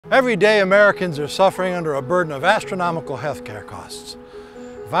Every day Americans are suffering under a burden of astronomical health care costs.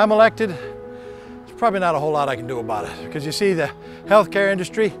 If I'm elected, there's probably not a whole lot I can do about it, because you see, the healthcare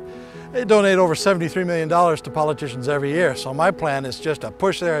industry, they donate over $73 million to politicians every year. So my plan is just to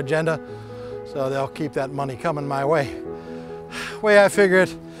push their agenda so they'll keep that money coming my way. The way I figure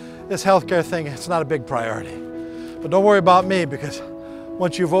it, this healthcare thing, it's not a big priority. But don't worry about me, because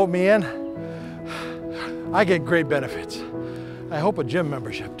once you vote me in, I get great benefits. I hope a gym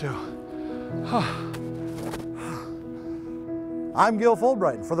membership too. I'm Gil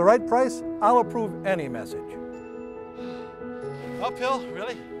Fulbright, and for the right price, I'll approve any message. Uphill,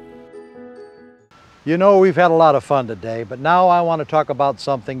 really? You know, we've had a lot of fun today, but now I want to talk about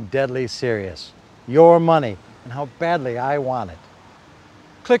something deadly serious. Your money, and how badly I want it.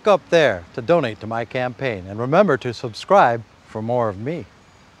 Click up there to donate to my campaign, and remember to subscribe for more of me.